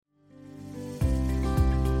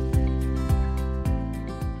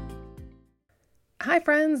Hi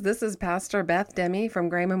friends, this is Pastor Beth Demme from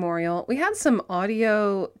Gray Memorial. We had some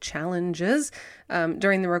audio challenges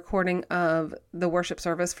during the recording of the worship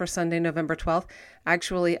service for Sunday, November 12th.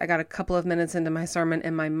 Actually, I got a couple of minutes into my sermon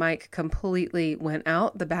and my mic completely went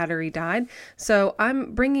out. The battery died. So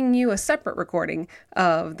I'm bringing you a separate recording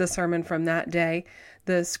of the sermon from that day.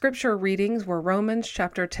 The scripture readings were Romans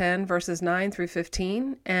chapter 10, verses 9 through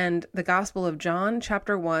 15, and the Gospel of John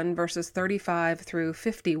chapter 1, verses 35 through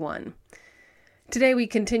 51. Today we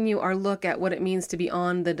continue our look at what it means to be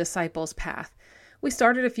on the disciples' path. We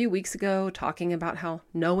started a few weeks ago talking about how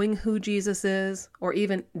knowing who Jesus is, or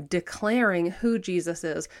even declaring who Jesus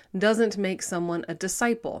is, doesn't make someone a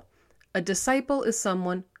disciple. A disciple is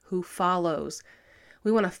someone who follows.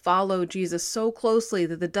 We want to follow Jesus so closely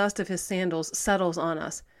that the dust of his sandals settles on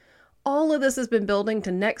us. All of this has been building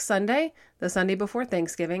to next Sunday, the Sunday before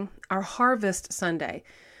Thanksgiving, our Harvest Sunday.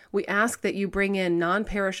 We ask that you bring in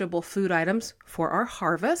non-perishable food items for our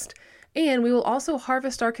harvest, and we will also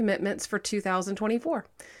harvest our commitments for 2024.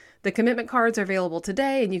 The commitment cards are available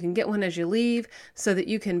today, and you can get one as you leave so that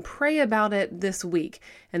you can pray about it this week.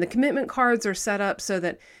 And the commitment cards are set up so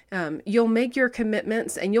that you'll make your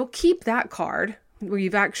commitments, and you'll keep that card where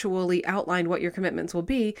you've actually outlined what your commitments will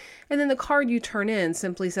be. And then the card you turn in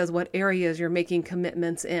simply says what areas you're making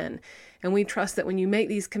commitments in. And we trust that when you make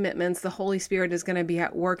these commitments, the Holy Spirit is going to be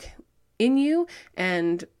at work in you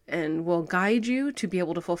and will guide you to be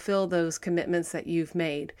able to fulfill those commitments that you've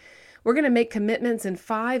made. We're going to make commitments in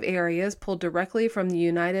 5 areas pulled directly from the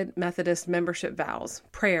United Methodist membership vows: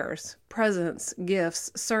 prayers, presence,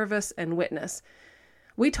 gifts, service, and witness.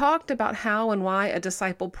 We talked about how and why a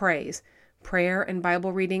disciple prays. Prayer and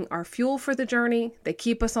Bible reading are fuel for the journey. They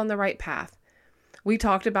keep us on the right path. We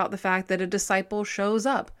talked about the fact that a disciple shows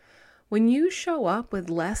up. When you show up with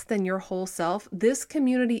less than your whole self, this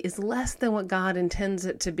community is less than what God intends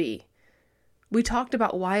it to be. We talked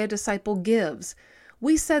about why a disciple gives.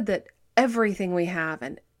 We said that everything we have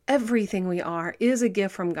and everything we are is a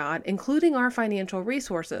gift from God, including our financial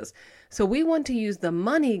resources. So we want to use the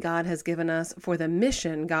money God has given us for the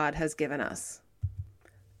mission God has given us.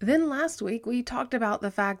 Then last week, we talked about the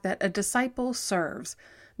fact that a disciple serves.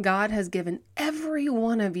 God has given every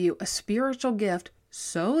one of you a spiritual gift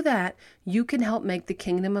so that you can help make the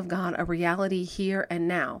kingdom of God a reality here and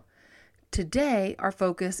now. Today, our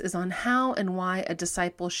focus is on how and why a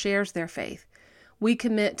disciple shares their faith. We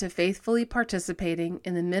commit to faithfully participating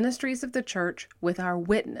in the ministries of the church with our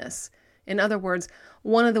witness. In other words,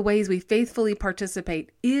 one of the ways we faithfully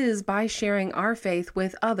participate is by sharing our faith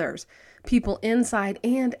with others, people inside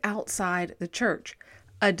and outside the church.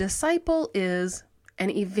 A disciple is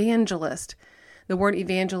an evangelist. The word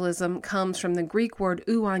evangelism comes from the Greek word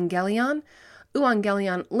euangelion.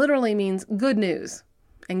 Euangelion literally means good news.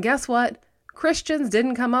 And guess what? Christians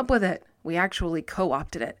didn't come up with it. We actually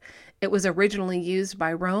co-opted it. It was originally used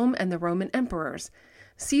by Rome and the Roman emperors.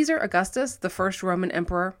 Caesar Augustus, the first Roman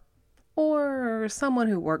emperor, or someone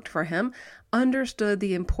who worked for him, understood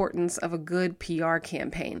the importance of a good PR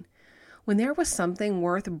campaign. When there was something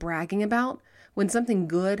worth bragging about, when something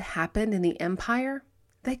good happened in the empire,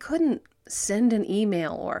 they couldn't send an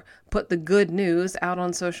email or put the good news out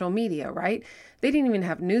on social media, right? They didn't even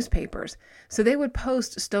have newspapers. So they would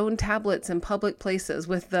post stone tablets in public places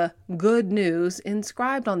with the good news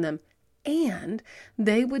inscribed on them. And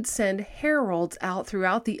they would send heralds out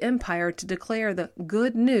throughout the empire to declare the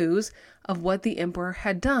good news of what the emperor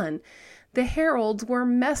had done. The heralds were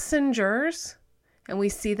messengers, and we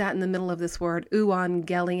see that in the middle of this word,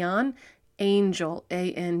 euangelion, angel,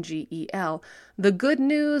 A-N-G-E-L. The good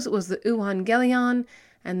news was the euangelion,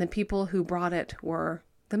 and the people who brought it were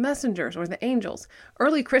the messengers or the angels.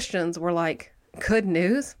 Early Christians were like, good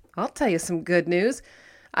news? I'll tell you some good news.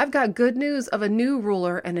 I've got good news of a new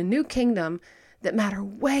ruler and a new kingdom that matter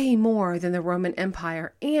way more than the Roman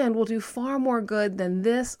Empire and will do far more good than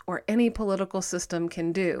this or any political system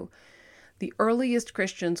can do. The earliest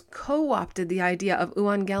Christians co-opted the idea of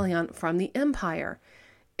euangelion from the empire.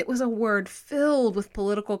 It was a word filled with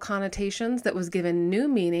political connotations that was given new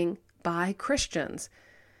meaning by Christians.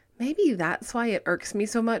 Maybe that's why it irks me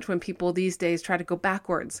so much when people these days try to go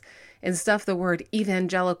backwards and stuff the word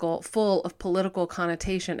evangelical full of political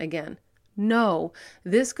connotation again. No,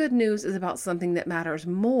 this good news is about something that matters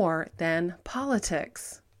more than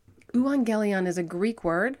politics. Euangelion is a Greek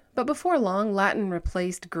word, but before long, Latin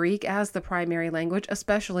replaced Greek as the primary language,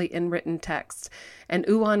 especially in written texts, and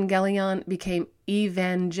euangelion became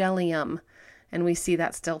evangelium, and we see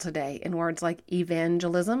that still today in words like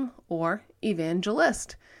evangelism or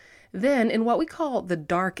evangelist. Then, in what we call the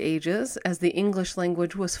Dark Ages, as the English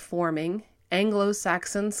language was forming,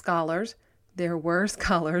 Anglo-Saxon scholars, there were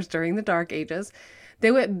scholars during the Dark Ages,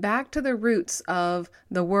 They went back to the roots of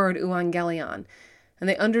the word euangelion, and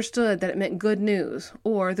they understood that it meant good news,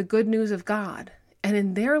 or the good news of God. And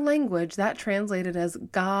in their language, that translated as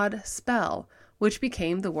God spell, which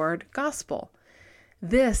became the word gospel.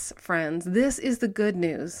 This, friends, this is the good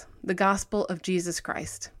news, the gospel of Jesus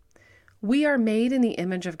Christ. We are made in the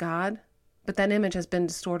image of God, but that image has been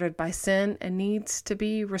distorted by sin and needs to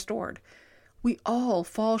be restored. We all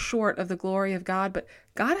fall short of the glory of God, but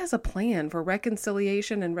God has a plan for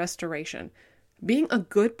reconciliation and restoration. Being a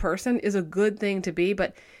good person is a good thing to be,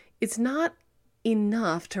 but it's not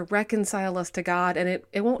enough to reconcile us to God, and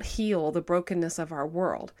it won't heal the brokenness of our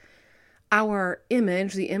world. Our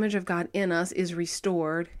image, the image of God in us, is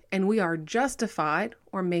restored, and we are justified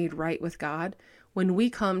or made right with God when we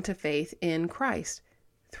come to faith in Christ.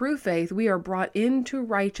 Through faith, we are brought into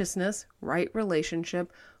righteousness, right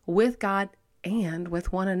relationship with God and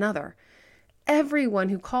with one another. Everyone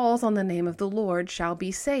who calls on the name of the Lord shall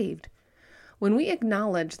be saved. When we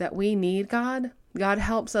acknowledge that we need God, God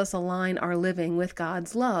helps us align our living with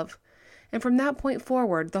God's love. And from that point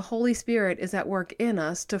forward, the Holy Spirit is at work in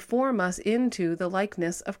us to form us into the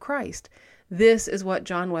likeness of Christ. This is what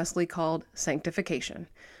John Wesley called sanctification.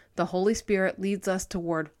 The Holy Spirit leads us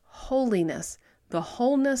toward holiness, the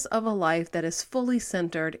wholeness of a life that is fully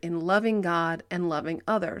centered in loving God and loving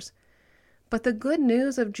others. But the good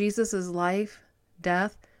news of Jesus' life,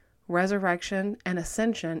 death, resurrection, and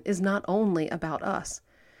ascension is not only about us.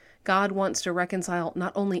 God wants to reconcile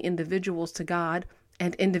not only individuals to God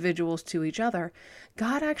and individuals to each other.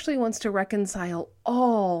 God actually wants to reconcile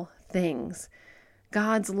all things.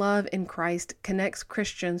 God's love in Christ connects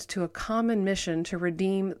Christians to a common mission to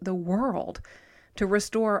redeem the world, to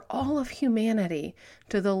restore all of humanity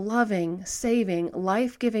to the loving, saving,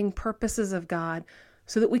 life-giving purposes of God,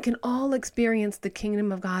 so that we can all experience the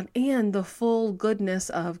kingdom of God and the full goodness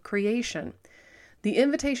of creation. The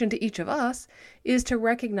invitation to each of us is to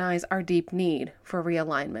recognize our deep need for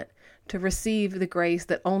realignment, to receive the grace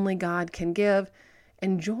that only God can give,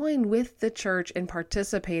 and join with the church in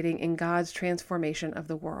participating in God's transformation of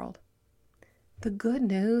the world. The good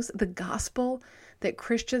news, the gospel that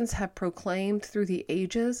Christians have proclaimed through the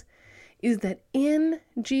ages, is that in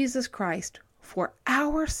Jesus Christ, for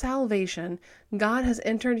our salvation, God has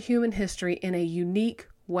entered human history in a unique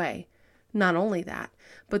way. Not only that,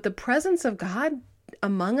 but the presence of God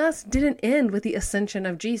among us didn't end with the ascension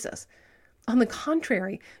of Jesus. On the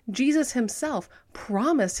contrary, Jesus himself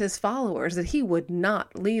promised his followers that he would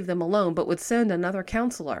not leave them alone, but would send another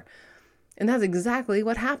counselor. And that's exactly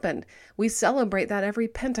what happened. We celebrate that every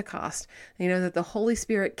Pentecost. That the Holy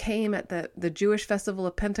Spirit came at the Jewish festival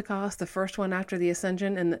of Pentecost, the first one after the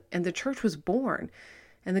ascension, and the church was born.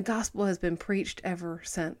 And the gospel has been preached ever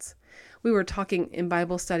since. We were talking in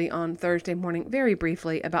Bible study on Thursday morning very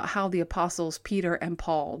briefly about how the apostles Peter and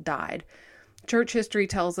Paul died. Church history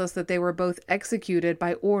tells us that they were both executed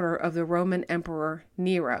by order of the Roman Emperor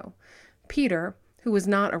Nero. Peter, who was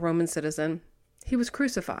not a Roman citizen, he was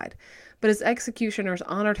crucified, but his executioners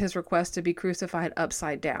honored his request to be crucified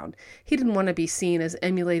upside down. He didn't want to be seen as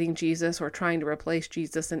emulating Jesus or trying to replace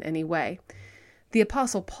Jesus in any way. The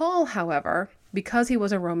Apostle Paul, however, because he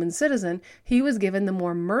was a Roman citizen, he was given the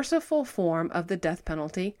more merciful form of the death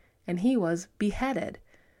penalty, and he was beheaded.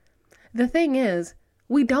 The thing is,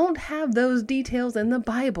 we don't have those details in the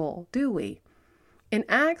Bible, do we? In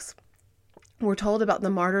Acts, we're told about the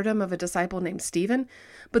martyrdom of a disciple named Stephen,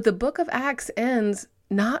 but the book of Acts ends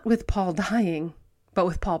not with Paul dying, but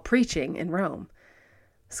with Paul preaching in Rome.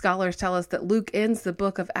 Scholars tell us that Luke ends the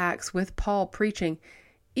book of Acts with Paul preaching,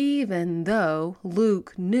 even though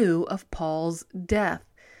Luke knew of Paul's death.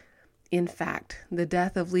 In fact, the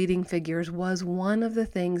death of leading figures was one of the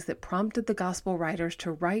things that prompted the gospel writers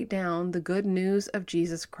to write down the good news of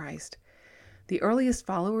Jesus Christ. The earliest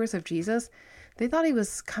followers of Jesus, they thought he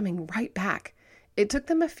was coming right back. It took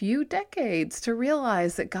them a few decades to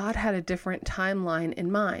realize that God had a different timeline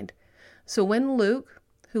in mind. So when Luke,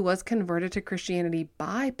 who was converted to Christianity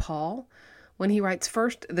by Paul, when he writes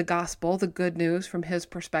first the gospel, the good news from his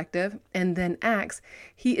perspective, and then Acts,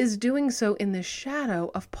 he is doing so in the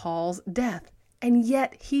shadow of Paul's death, and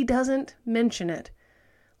yet he doesn't mention it.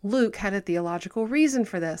 Luke had a theological reason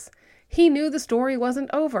for this. He knew the story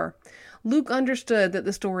wasn't over. Luke understood that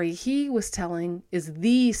the story he was telling is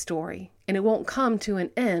the story, and it won't come to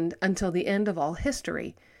an end until the end of all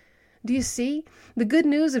history. Do you see? The good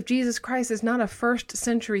news of Jesus Christ is not a first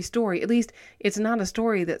century story. At least, it's not a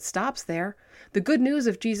story that stops there. The good news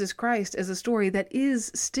of Jesus Christ is a story that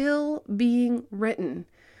is still being written.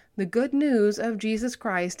 The good news of Jesus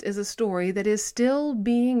Christ is a story that is still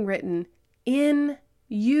being written in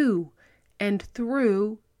you and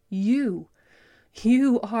through you.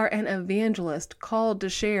 You are an evangelist called to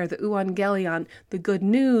share the euangelion, the good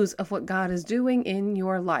news of what God is doing in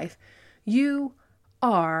your life. You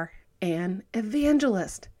are an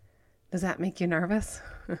evangelist. Does that make you nervous?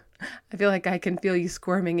 I feel like I can feel you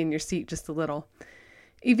squirming in your seat just a little.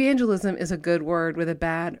 Evangelism is a good word with a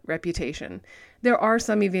bad reputation. There are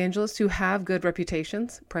some evangelists who have good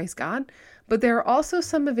reputations, praise God, but there are also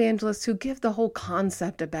some evangelists who give the whole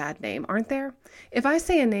concept a bad name, aren't there? If I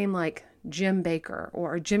say a name like Jim Bakker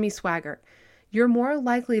or Jimmy Swaggart, you're more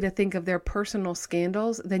likely to think of their personal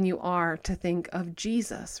scandals than you are to think of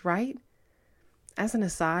Jesus, right? As an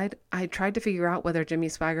aside, I tried to figure out whether Jimmy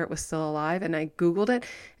Swaggart was still alive, and I Googled it,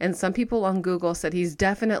 and some people on Google said he's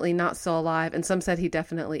definitely not still alive, and some said he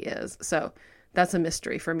definitely is. So that's a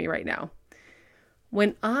mystery for me right now.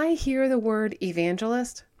 When I hear the word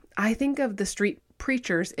evangelist, I think of the street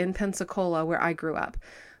preachers in Pensacola where I grew up.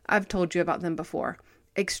 I've told you about them before.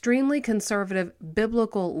 Extremely conservative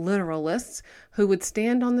biblical literalists who would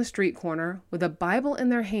stand on the street corner with a Bible in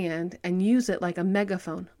their hand and use it like a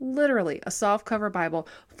megaphone, literally a softcover Bible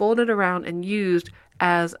folded around and used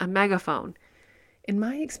as a megaphone. In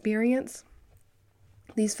my experience,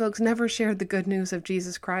 these folks never shared the good news of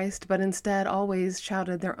Jesus Christ, but instead always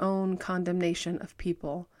shouted their own condemnation of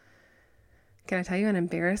people. Can I tell you an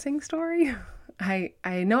embarrassing story? I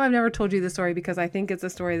know I've never told you this story because I think it's a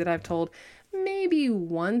story that I've told maybe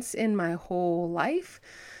once in my whole life.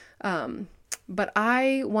 But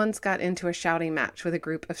I once got into a shouting match with a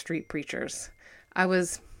group of street preachers. I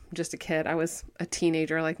was just a kid. I was a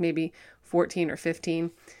teenager, like maybe 14 or 15.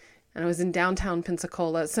 And I was in downtown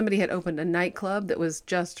Pensacola. Somebody had opened a nightclub that was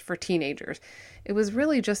just for teenagers. It was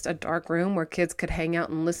really just a dark room where kids could hang out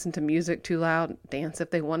and listen to music too loud, dance if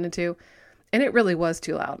they wanted to. And it really was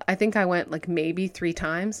too loud. I think I went like maybe 3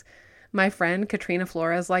 times. My friend Katrina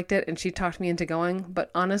Flores liked it and she talked me into going,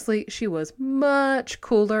 but honestly, she was much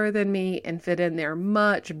cooler than me and fit in there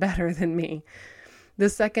much better than me. The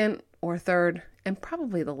second or third, and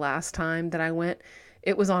probably the last time that I went,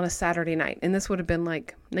 it was on a Saturday night, and this would have been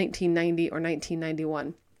like 1990 or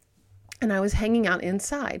 1991. And I was hanging out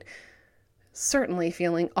inside, certainly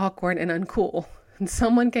feeling awkward and uncool. And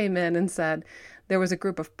someone came in and said there was a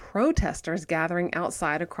group of protesters gathering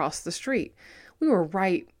outside across the street. We were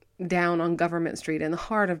right down on Government Street in the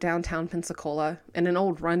heart of downtown Pensacola in an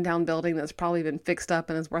old rundown building that's probably been fixed up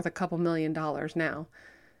and is worth a couple $1 million now.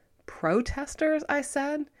 Protesters, I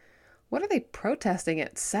said? What are they protesting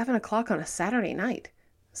at 7 o'clock on a Saturday night?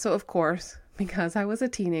 So of course, because I was a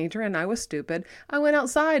teenager and I was stupid, I went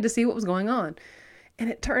outside to see what was going on. And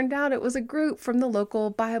it turned out it was a group from the local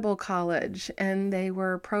Bible college, and they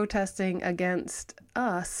were protesting against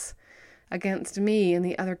us, against me and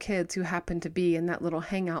the other kids who happened to be in that little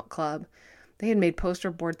hangout club. They had made poster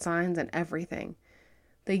board signs and everything.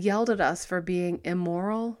 They yelled at us for being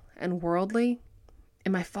immoral and worldly.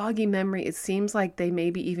 In my foggy memory, it seems like they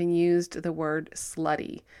maybe even used the word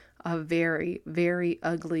slutty, a very, very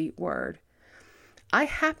ugly word. I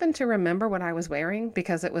happen to remember what I was wearing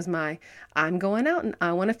because it was my I'm going out and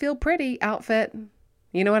I want to feel pretty outfit.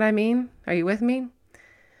 You know what I mean? Are you with me?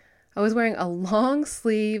 I was wearing a long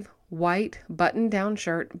sleeve white button-down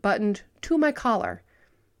shirt buttoned to my collar.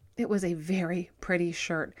 It was a very pretty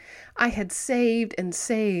shirt. I had saved and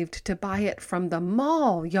saved to buy it from the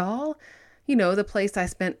mall, y'all. You know, the place I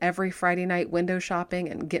spent every Friday night window shopping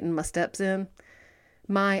and getting my steps in.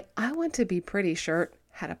 My I Want to Be Pretty shirt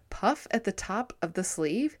had a puff at the top of the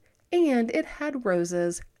sleeve, and it had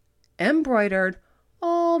roses embroidered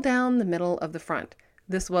all down the middle of the front.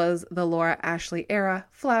 This was the Laura Ashley era.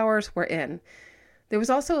 Flowers were in. There was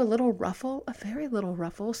also a little ruffle, a very little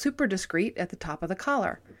ruffle, super discreet at the top of the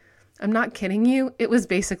collar. I'm not kidding you. It was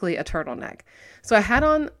basically a turtleneck. So I had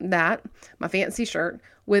on that, my fancy shirt,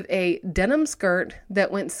 with a denim skirt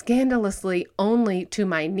that went scandalously only to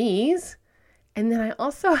my knees. And then I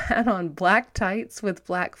also had on black tights with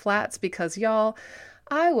black flats because, y'all,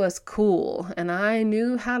 I was cool and I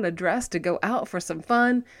knew how to dress to go out for some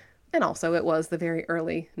fun. And also it was the very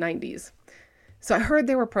early 90s. So I heard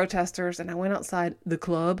there were protesters and I went outside the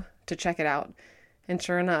club to check it out. And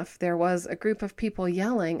sure enough, there was a group of people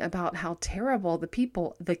yelling about how terrible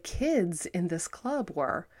the kids in this club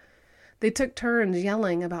were. They took turns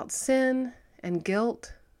yelling about sin and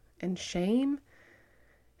guilt and shame,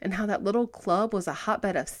 and how that little club was a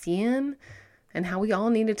hotbed of sin, and how we all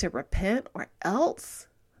needed to repent or else.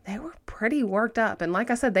 They were pretty worked up. And like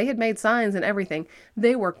I said, they had made signs and everything.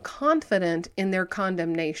 They were confident in their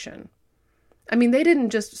condemnation. I mean, they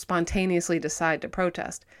didn't just spontaneously decide to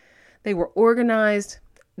protest. They were organized.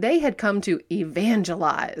 They had come to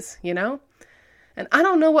evangelize, you know? And I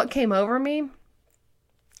don't know what came over me.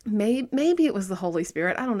 Maybe it was the Holy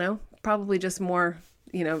Spirit. I don't know. Probably just more,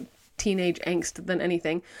 teenage angst than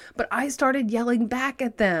anything. But I started yelling back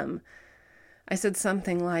at them. I said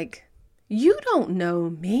something like, "You don't know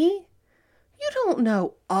me. You don't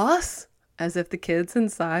know us." As if the kids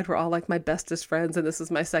inside were all like my bestest friends and this is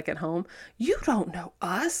my second home. "You don't know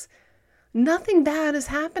us. Nothing bad is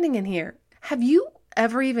happening in here. Have you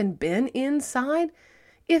ever even been inside?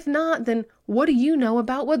 If not, then what do you know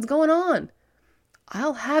about what's going on?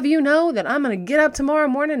 I'll have you know that I'm going to get up tomorrow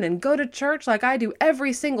morning and go to church like I do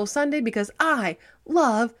every single Sunday because I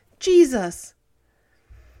love Jesus."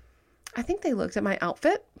 I think they looked at my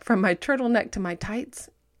outfit from my turtleneck to my tights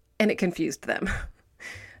and it confused them.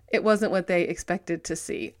 It wasn't what they expected to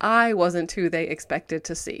see. I wasn't who they expected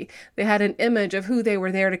to see. They had an image of who they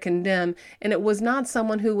were there to condemn, and it was not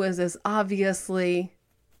someone who was as obviously,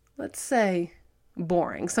 let's say,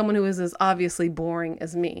 boring. Someone who was as obviously boring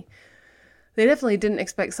as me. They definitely didn't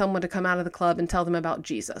expect someone to come out of the club and tell them about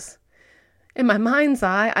Jesus. In my mind's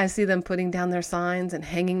eye, I see them putting down their signs and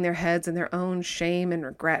hanging their heads in their own shame and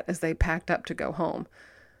regret as they packed up to go home.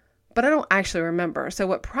 But I don't actually remember, so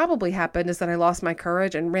what probably happened is that I lost my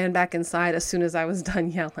courage and ran back inside as soon as I was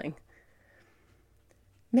done yelling.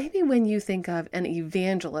 Maybe when you think of an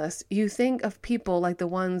evangelist, you think of people like the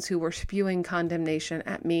ones who were spewing condemnation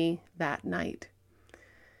at me that night.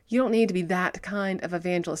 You don't need to be that kind of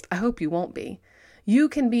evangelist. I hope you won't be. You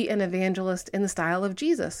can be an evangelist in the style of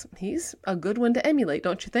Jesus. He's a good one to emulate,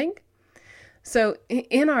 don't you think? So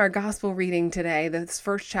in our gospel reading today, this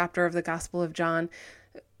first chapter of the Gospel of John,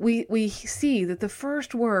 we see that the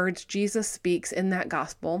first words Jesus speaks in that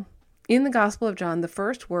gospel, in the Gospel of John, the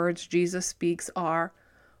first words Jesus speaks are,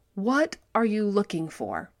 "What are you looking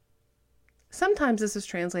for?" Sometimes this is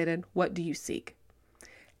translated, "What do you seek?"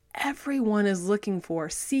 Everyone is looking for,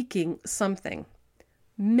 seeking something.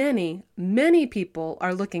 Many, many people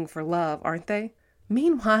are looking for love, aren't they?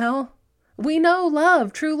 Meanwhile, we know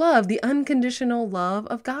love, true love, the unconditional love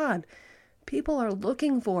of God. People are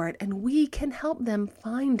looking for it, and we can help them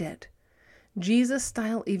find it.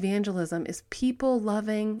 Jesus-style evangelism is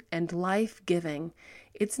people-loving and life-giving.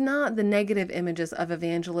 It's not the negative images of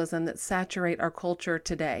evangelism that saturate our culture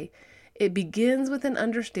today. It begins with an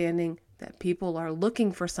understanding that people are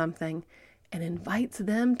looking for something and invites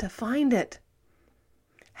them to find it.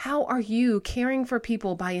 How are you caring for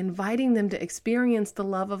people by inviting them to experience the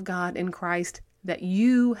love of God in Christ that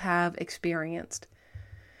you have experienced?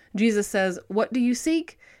 Jesus says, "What do you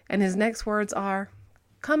seek?" And his next words are,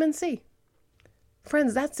 "Come and see."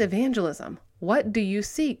 Friends, that's evangelism. What do you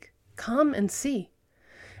seek? Come and see.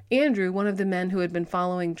 Andrew, one of the men who had been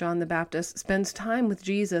following John the Baptist, spends time with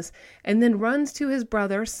Jesus and then runs to his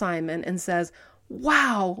brother Simon and says,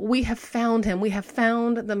 "Wow, we have found him. We have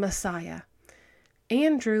found the Messiah."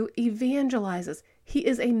 Andrew evangelizes. He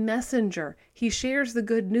is a messenger. He shares the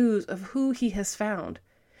good news of who he has found.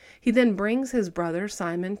 He then brings his brother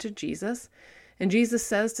Simon to Jesus, and Jesus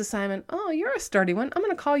says to Simon, "Oh, you're a sturdy one. I'm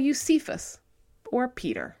going to call you Cephas," or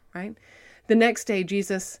Peter, right? The next day,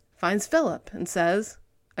 Jesus finds Philip and says,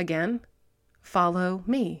 again, "Follow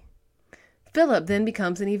me." Philip then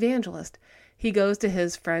becomes an evangelist. He goes to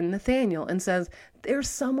his friend Nathanael and says, "There's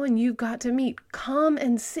someone you've got to meet. Come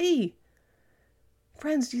and see."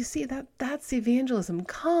 Friends, do you see that? That's evangelism.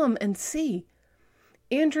 Come and see.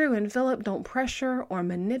 Andrew and Philip don't pressure or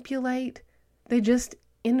manipulate. They just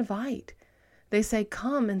invite. They say,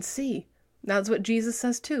 "Come and see." That's what Jesus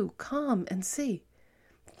says too. Come and see.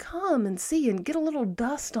 Come and see and get a little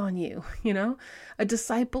dust on you. A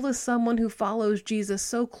disciple is someone who follows Jesus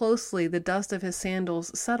so closely the dust of his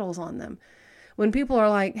sandals settles on them. When people are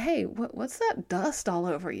like, "Hey, what's that dust all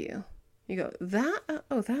over you?" You go,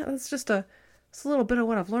 that's just a little bit of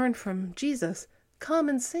what I've learned from Jesus. Come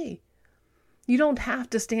and see. You don't have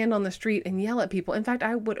to stand on the street and yell at people. In fact,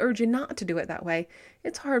 I would urge you not to do it that way.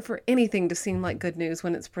 It's hard for anything to seem like good news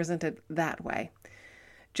when it's presented that way.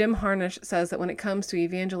 Jim Harnish says that when it comes to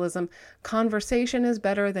evangelism, conversation is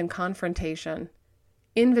better than confrontation.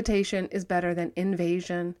 Invitation is better than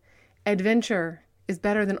invasion. Adventure is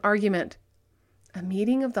better than argument. A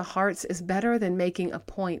meeting of the hearts is better than making a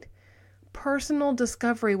point. Personal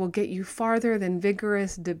discovery will get you farther than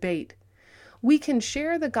vigorous debate. We can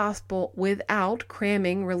share the gospel without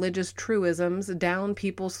cramming religious truisms down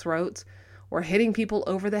people's throats, or hitting people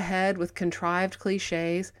over the head with contrived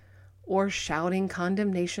cliches, or shouting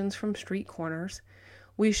condemnations from street corners.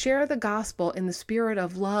 We share the gospel in the spirit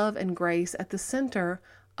of love and grace at the center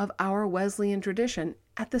of our Wesleyan tradition,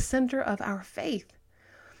 at the center of our faith.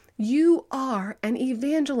 You are an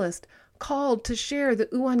evangelist called to share the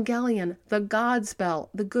euangelion, the Godspell,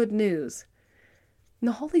 the good news. And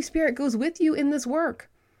the Holy Spirit goes with you in this work.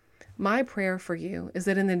 My prayer for you is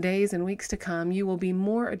that in the days and weeks to come, you will be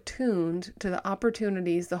more attuned to the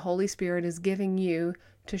opportunities the Holy Spirit is giving you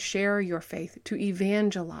to share your faith, to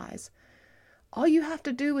evangelize. All you have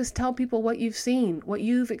to do is tell people what you've seen, what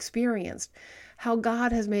you've experienced, how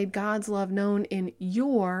God has made God's love known in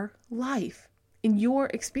your life, in your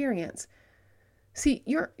experience. See,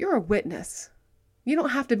 you're a witness. You don't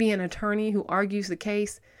have to be an attorney who argues the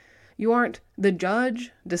case. You aren't the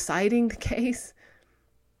judge deciding the case.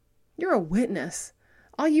 You're a witness.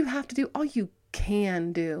 All you have to do, all you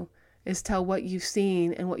can do, is tell what you've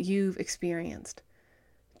seen and what you've experienced.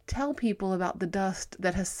 Tell people about the dust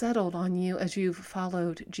that has settled on you as you've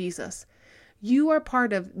followed Jesus. You are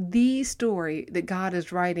part of the story that God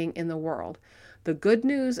is writing in the world. The good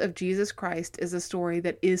news of Jesus Christ is a story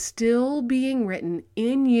that is still being written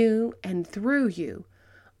in you and through you.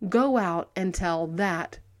 Go out and tell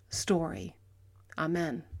that story.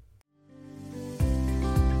 Amen.